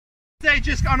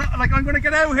Just gonna, like, I'm gonna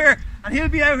get out here and he'll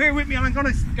be out here with me, and I'm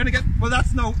gonna get, well,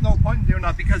 that's no point in doing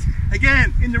that, because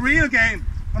again, in the real game,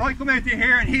 when I come out to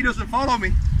here and he doesn't follow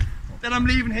me, then I'm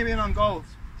leaving him in on goals.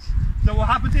 So what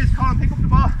happens is, Colin, pick up the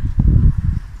ball,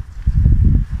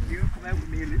 you come out with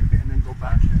me a little bit and then go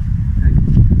back. Okay?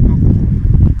 Go.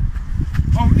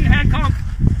 Over my head, Colin.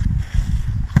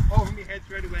 Over my head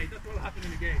straight away. That's what'll happen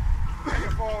in the game. Take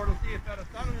it forward, we'll see if that's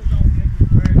standing in his own head.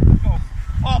 Just go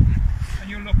up, and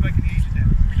you'll look like an idiot then.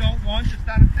 We don't want you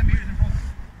standing 10 metres in front.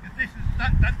 If this is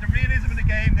that the realism of the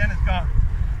game, then it's gone.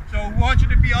 So we want you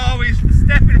to be always a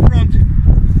step in front.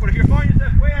 But if you find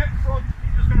yourself way out in front,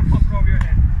 you're just going to pop it over your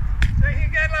head. Say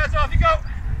it again, lads, off you go.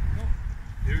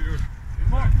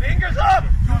 More fingers up!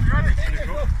 Fingers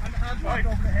up! And the hands back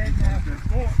over the head now.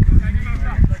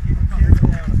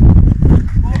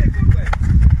 All a good way.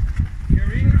 You're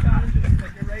really challenging it,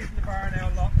 like you're raising the bar now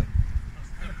a lot.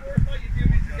 And the first night you do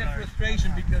this, you get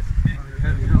frustration because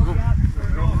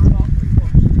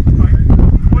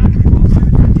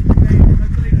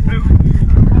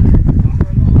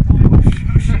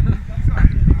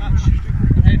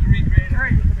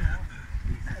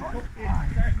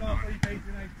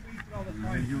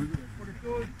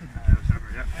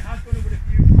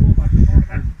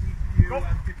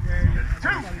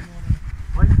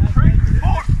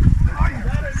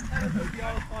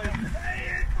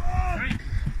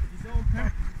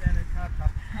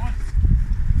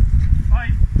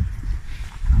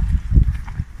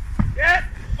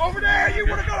over there, you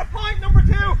would have got a point, number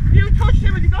 2. You touched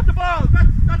him and you got the ball.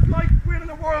 That's like winning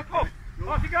a World Cup.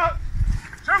 Off you go.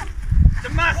 It's a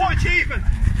massive achievement.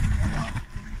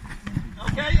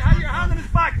 Okay, you had your hand on his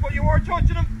back, but you weren't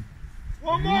touching him.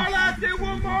 One more, lads, do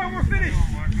one more and we're finished.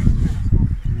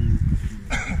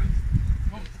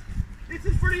 This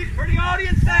is for the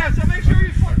audience now, so make sure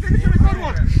you finish with a good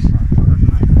one.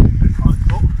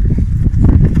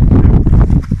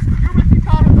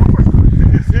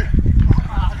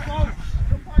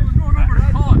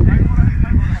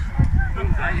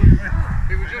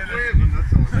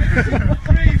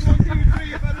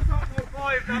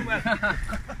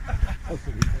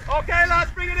 Okay,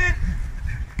 lads, bring it in.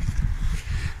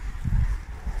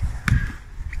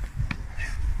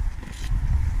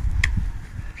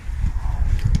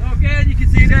 So again, you can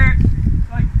see there,